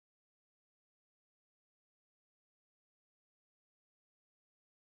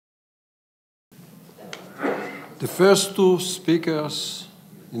The first two speakers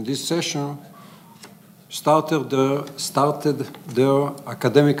in this session started their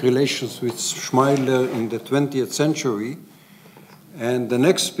academic relations with Schmeidler in the 20th century. And the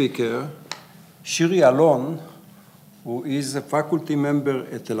next speaker, Shiri Alon, who is a faculty member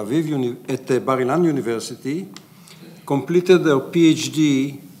at Tel Aviv, at the Bar-Ilan University, completed her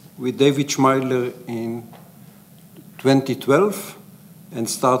PhD with David Schmeidler in 2012 and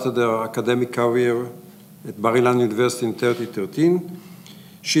started her academic career at Bar-Ilan University in 2013.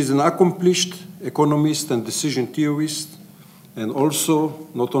 She's an accomplished economist and decision theorist, and also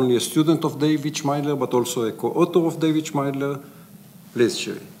not only a student of David Schmeidler, but also a co-author of David Schmeidler. Please,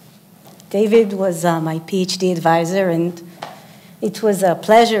 Shiri. David was my PhD advisor, and it was a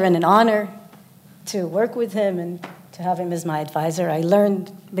pleasure and an honor to work with him and to have him as my advisor. I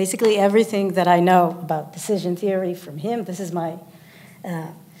learned basically everything that I know about decision theory from him. This is my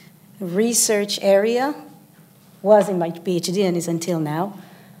research area, was in my PhD and is until now.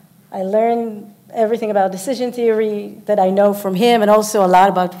 I learned everything about decision theory that I know from him, and also a lot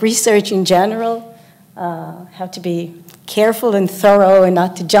about research in general, how to be careful and thorough and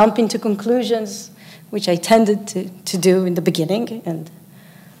not to jump into conclusions, which I tended to do in the beginning. And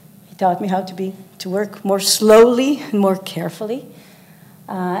he taught me how to work more slowly and more carefully.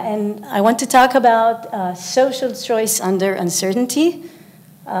 And I want to talk about social choice under uncertainty,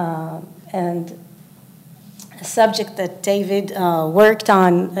 and a subject that David worked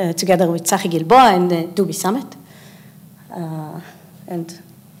on together with Gilboa and the Dubi Summit. And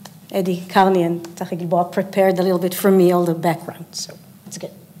Eddie, Karni, and Gilboa prepared a little bit for me all the background, so it's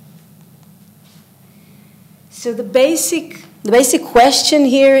good. So the basic question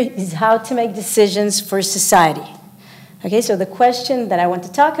here is how to make decisions for society. Okay, so the question that I want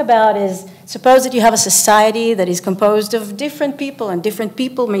to talk about is, suppose that you have a society that is composed of different people, and different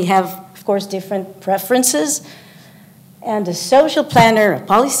people may have, of course, different preferences, and a social planner, a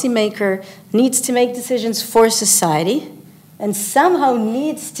policymaker, needs to make decisions for society, and somehow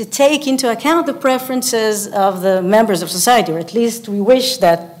needs to take into account the preferences of the members of society, or at least we wish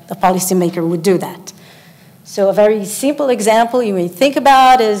that a policymaker would do that. So a very simple example you may think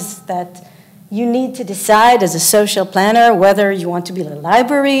about is that you need to decide as a social planner whether you want to build a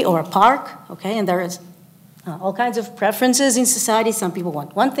library or a park, okay? And there is all kinds of preferences in society. Some people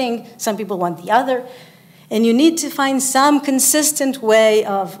want one thing, some people want the other. And you need to find some consistent way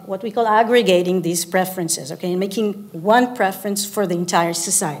of what we call aggregating these preferences, okay? And making one preference for the entire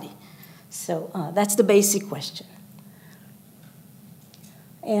society. So that's the basic question.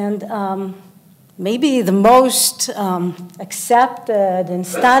 And maybe the most accepted and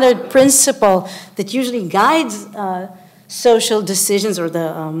standard principle that usually guides social decisions, or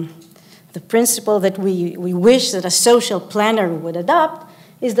the principle that we wish that a social planner would adopt,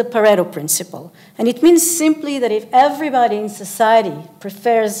 is the Pareto principle. And it means simply that if everybody in society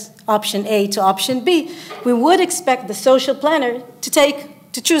prefers option A to option B, we would expect the social planner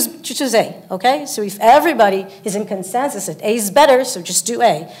to choose A, okay? So if everybody is in consensus that A is better, so just do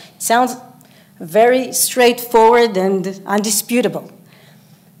A. It sounds very straightforward and undisputable.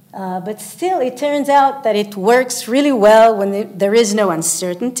 But still, it turns out that it works really well when there is no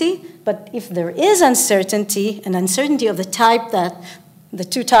uncertainty. But if there is uncertainty, an uncertainty of the type that the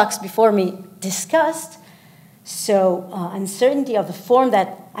two talks before me discussed, so uncertainty of the form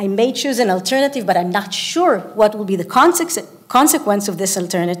that I may choose an alternative, but I'm not sure what will be the consequence of this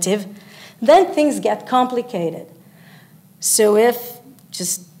alternative, then things get complicated. So if,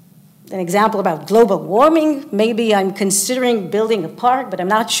 just an example about global warming, maybe I'm considering building a park, but I'm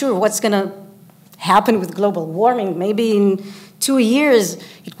not sure what's going to happen with global warming. Maybe in 2 years,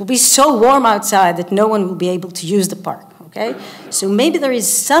 it will be so warm outside that no one will be able to use the park, okay? So maybe there is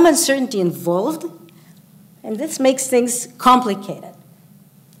some uncertainty involved, and this makes things complicated.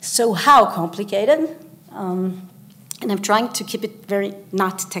 So how complicated? And I'm trying to keep it very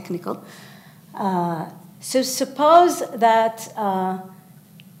not technical. So suppose that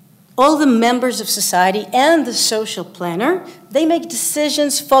all the members of society and the social planner, they make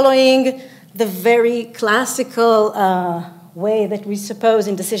decisions following the very classical way that we suppose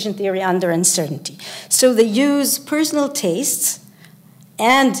in decision theory under uncertainty. So they use personal tastes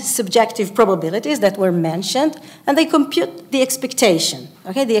and subjective probabilities that were mentioned, and they compute the expectation,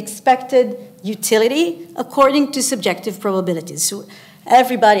 okay, the expected utility according to subjective probabilities. So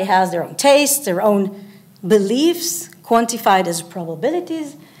everybody has their own tastes, their own beliefs, quantified as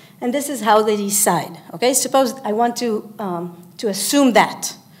probabilities, and this is how they decide, okay? Suppose I want to assume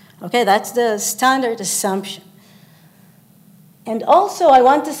that, okay? That's the standard assumption. And also, I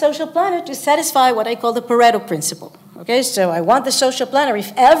want the social planner to satisfy what I call the Pareto principle, Okay, so I want the social planner,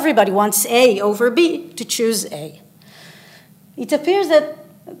 if everybody wants A over B, to choose A. It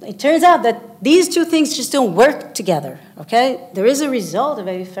turns out that these two things just don't work together, okay? There is a result, a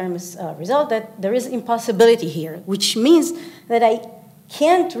very famous result, that there is impossibility here, which means that I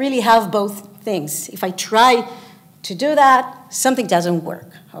can't really have both things. If I try to do that, something doesn't work,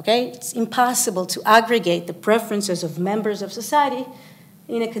 okay? It's impossible to aggregate the preferences of members of society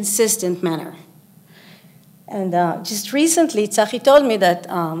in a consistent manner. And just recently, Tzachi told me that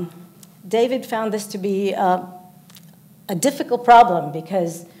David found this to be a difficult problem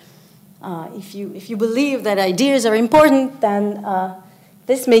because if you believe that ideas are important, then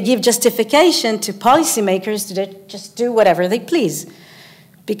this may give justification to policymakers to just do whatever they please.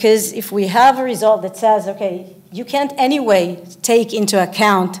 Because if we have a result that says, okay, you can't anyway take into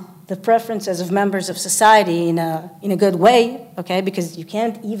account the preferences of members of society in a good way, okay, because you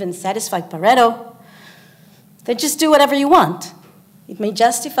can't even satisfy Pareto, then just do whatever you want. It may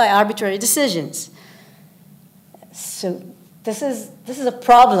justify arbitrary decisions. So this is a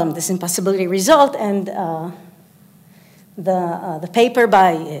problem, this impossibility result, and the paper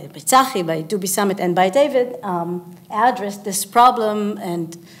by Tzachi, by Dubi Summit, and by David addressed this problem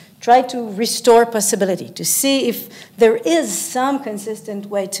and tried to restore possibility, to see if there is some consistent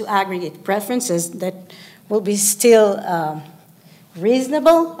way to aggregate preferences that will be still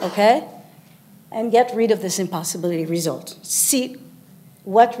reasonable, okay, and get rid of this impossibility result. See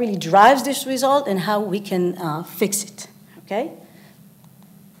what really drives this result and how we can fix it, okay?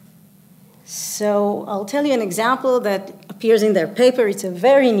 So I'll tell you an example that appears in their paper. It's a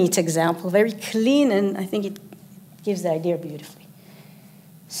very neat example, very clean, and I think it gives the idea beautifully.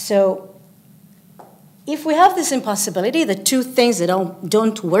 So if we have this impossibility, the two things that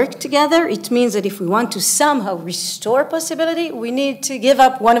don't work together, it means that if we want to somehow restore possibility, we need to give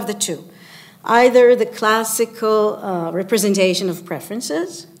up one of the two. Either the classical representation of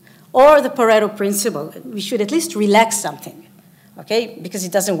preferences or the Pareto principle. We should at least relax something, okay, because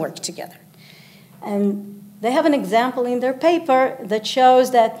it doesn't work together. And they have an example in their paper that shows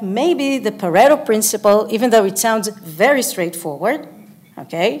that maybe the Pareto principle, even though it sounds very straightforward,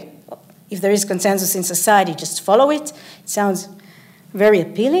 okay, if there is consensus in society, just follow it. It sounds very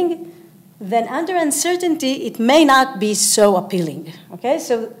appealing. Then under uncertainty, it may not be so appealing, okay?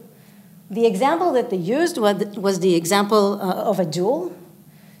 So the example that they used was the example of a duel.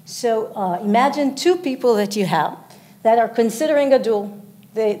 So imagine two people that you have that are considering a duel.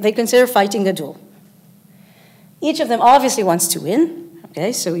 They consider fighting a duel. Each of them obviously wants to win,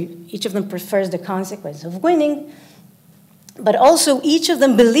 okay? So each of them prefers the consequence of winning, but also each of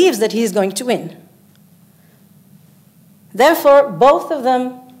them believes that he is going to win. Therefore, both of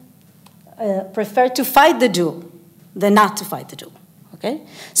them prefer to fight the duel than not to fight the duel, okay?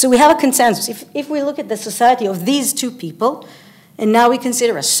 So we have a consensus. If we look at the society of these two people, and now we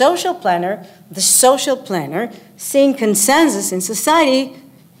consider a social planner, the social planner, seeing consensus in society,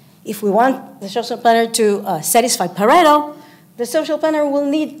 if we want the social planner to satisfy Pareto, the social planner will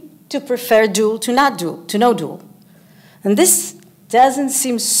need to prefer dual to not dual, to no dual. And this doesn't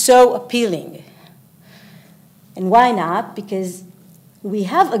seem so appealing. And why not? Because we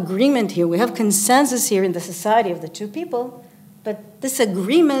have agreement here, we have consensus here in the society of the two people, but this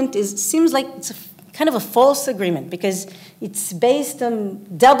agreement seems like it's kind of a false agreement because it's based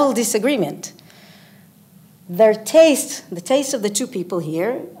on double disagreement. Their taste, the taste of the two people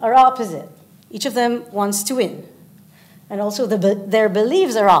here, are opposite. Each of them wants to win. And also their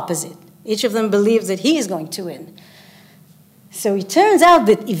beliefs are opposite. Each of them believes that he is going to win. So it turns out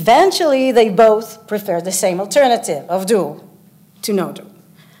that eventually they both prefer the same alternative of dual to no dual.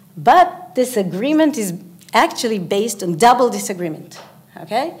 But this agreement is actually based on double disagreement,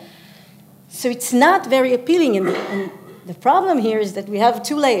 okay? So it's not very appealing. And the problem here is that we have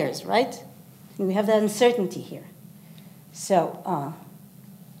two layers, right? And we have the uncertainty here. So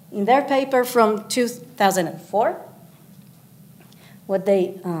in their paper from 2004, what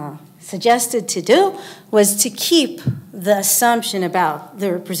they suggested to do was to keep the assumption about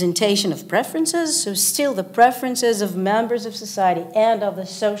the representation of preferences, so still the preferences of members of society and of the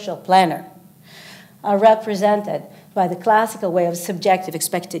social planner are represented by the classical way of subjective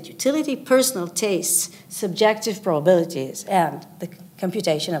expected utility, personal tastes, subjective probabilities, and the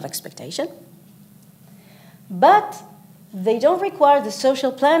computation of expectation. But they don't require the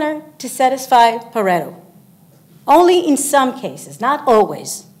social planner to satisfy Pareto. Only in some cases, not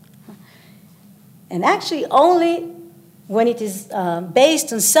always. And actually only when it is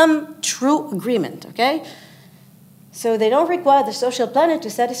based on some true agreement, okay? So they don't require the social planner to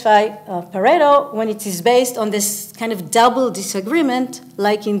satisfy Pareto when it is based on this kind of double disagreement,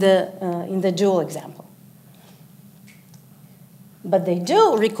 like in the dual example. but they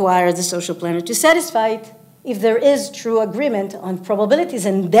do require the social planner to satisfy it if there is true agreement on probabilities,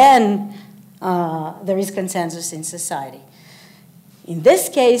 and then there is consensus in society. In this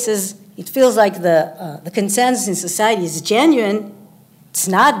case, it feels like the consensus in society is genuine. It's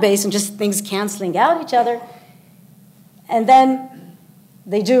not based on just things canceling out each other. And then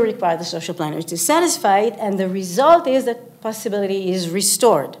they do require the social planner to satisfy it, and the result is that possibility is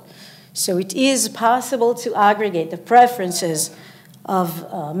restored. So it is possible to aggregate the preferences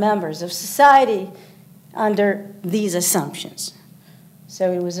of members of society under these assumptions.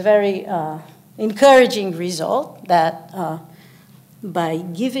 So it was a very encouraging result that by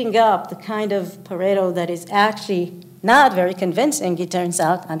giving up the kind of Pareto that is actually not very convincing, it turns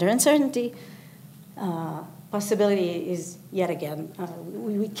out, under uncertainty, possibility is yet again,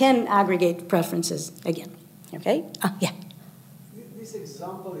 we can aggregate preferences again, okay? Yeah. This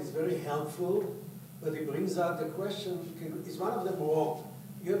example is very helpful, but it brings out the question, is one of them wrong?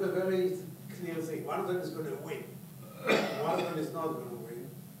 You have a very clear thing. One of them is going to win. One of them is not going to win.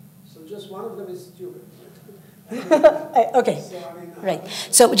 So just one of them is stupid. Okay, So, I mean, right.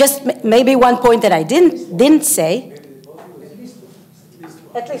 So just maybe one point that I didn't say.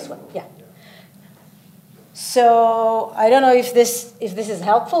 At least one, yeah. So I don't know if this is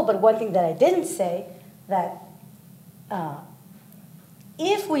helpful, but one thing that I didn't say, that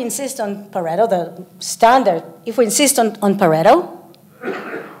if we insist on Pareto, the standard, if we insist on Pareto,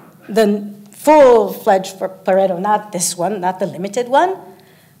 the full-fledged Pareto, not this one, not the limited one,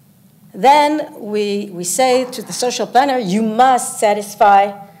 then we say to the social planner, you must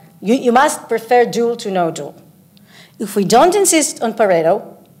satisfy, you must prefer dual to no dual. If we don't insist on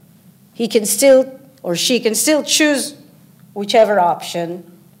Pareto, he can still, or she can still choose whichever option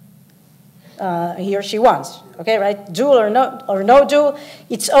he or she wants. Okay, right? Dual or no dual,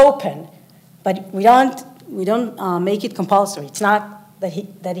 it's open, but we don't make it compulsory. It's not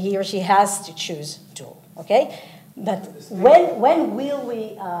that he or she has to choose dual. Okay, but when will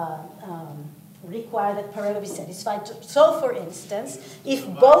we require that Pareto be satisfied? So, for instance, if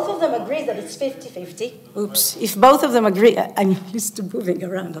both of them agree that it's 50-50, oops, if both of them agree, I'm used to moving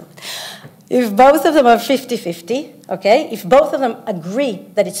around a lot. If both of them are 50-50, okay, if both of them agree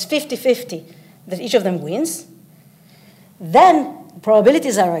that it's 50-50, that each of them wins, then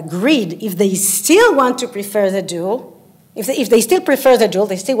probabilities are agreed. If they still want to prefer the dual, if they still prefer the dual,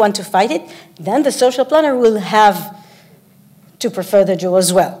 they still want to fight it, then the social planner will have to prefer the dual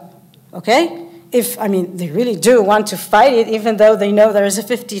as well, okay? If, I mean, they really do want to fight it, even though they know there is a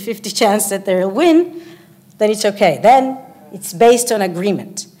 50-50 chance that they'll win, then it's okay. Then it's based on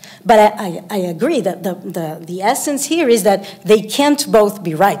agreement. But I agree that the essence here is that they can't both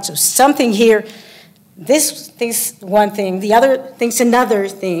be right. So something here, this thinks one thing, the other thinks another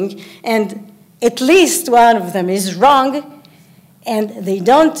thing, and at least one of them is wrong, and they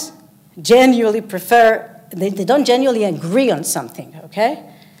don't genuinely they don't genuinely agree on something, okay?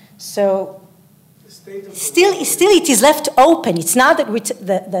 So still it is left open. It's not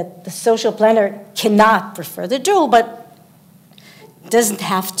that the social planner cannot prefer the dual, but doesn't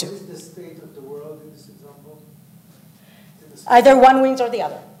have to. What is the state of the world in this example? Either one wins or the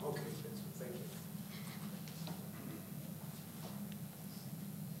other. Okay, thank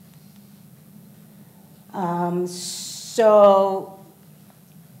you. So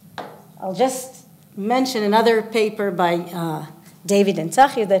I'll just mention another paper by David and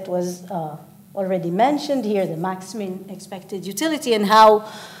Tzachi that was already mentioned here, the max-min expected utility, and how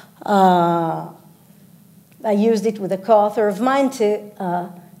I used it with a co-author of mine to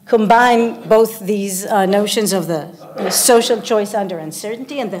combine both these notions of the social choice under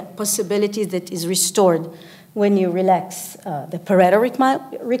uncertainty and the possibility that is restored when you relax the Pareto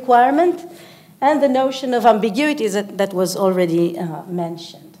requirement, and the notion of ambiguity that was already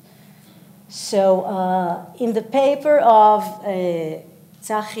mentioned. So in the paper of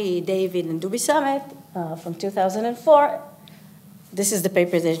Tzachi, David, and Dubi Samet from 2004, this is the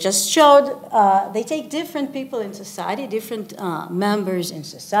paper they just showed. They take different people in society, different members in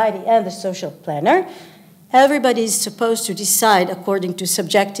society, and the social planner. Everybody is supposed to decide according to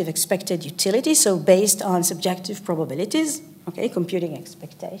subjective expected utility, so based on subjective probabilities, okay, computing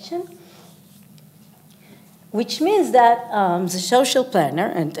expectation, which means that the social planner,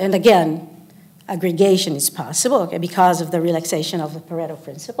 and again, aggregation is possible, okay, because of the relaxation of the Pareto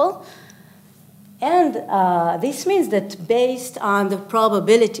principle. And this means that based on the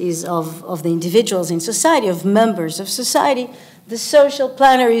probabilities of the individuals in society, of members of society, the social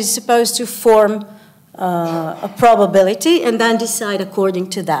planner is supposed to form a probability and then decide according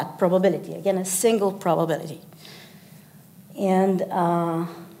to that probability. Again, a single probability. And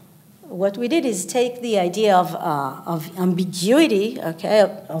what we did is take the idea of ambiguity, okay,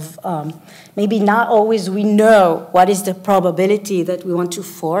 of maybe not always we know what is the probability that we want to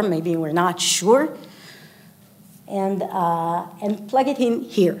form, maybe we're not sure, and plug it in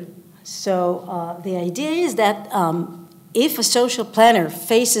here. So the idea is that if a social planner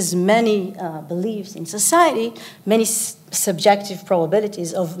faces many beliefs in society, many subjective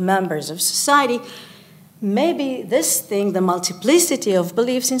probabilities of members of society, maybe this thing, the multiplicity of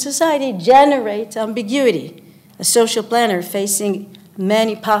beliefs in society, generates ambiguity. A social planner facing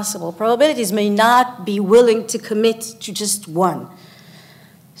many possible probabilities may not be willing to commit to just one.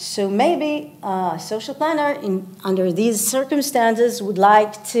 So maybe a social planner, under these circumstances, would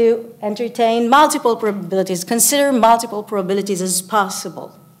like to entertain multiple probabilities, consider multiple probabilities as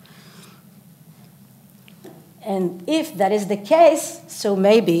possible. And if that is the case, so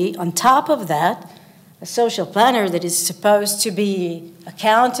maybe on top of that, a social planner that is supposed to be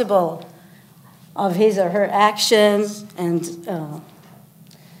accountable of his or her actions and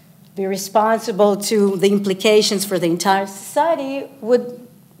be responsible to the implications for the entire society would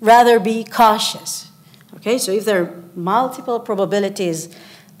rather be cautious. Okay, so if there are multiple probabilities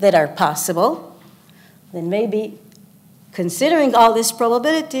that are possible, then maybe considering all this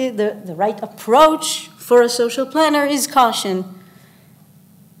probability, the right approach for a social planner is caution.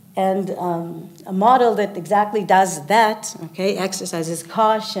 And a model that exactly does that, okay, exercises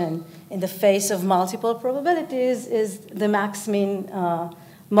caution in the face of multiple probabilities is the max-min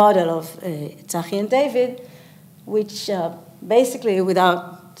model of Itzhak and David, which basically,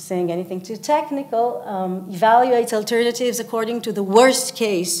 without saying anything too technical, evaluates alternatives according to the worst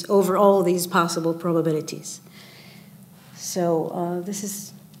case over all these possible probabilities. So this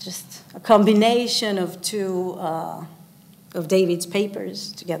is just a combination of two of David's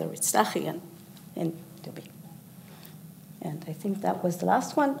papers together with Stachy and Dubi. And I think that was the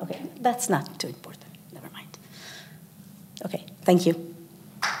last one. Okay, that's not too important. Never mind. Okay, thank you.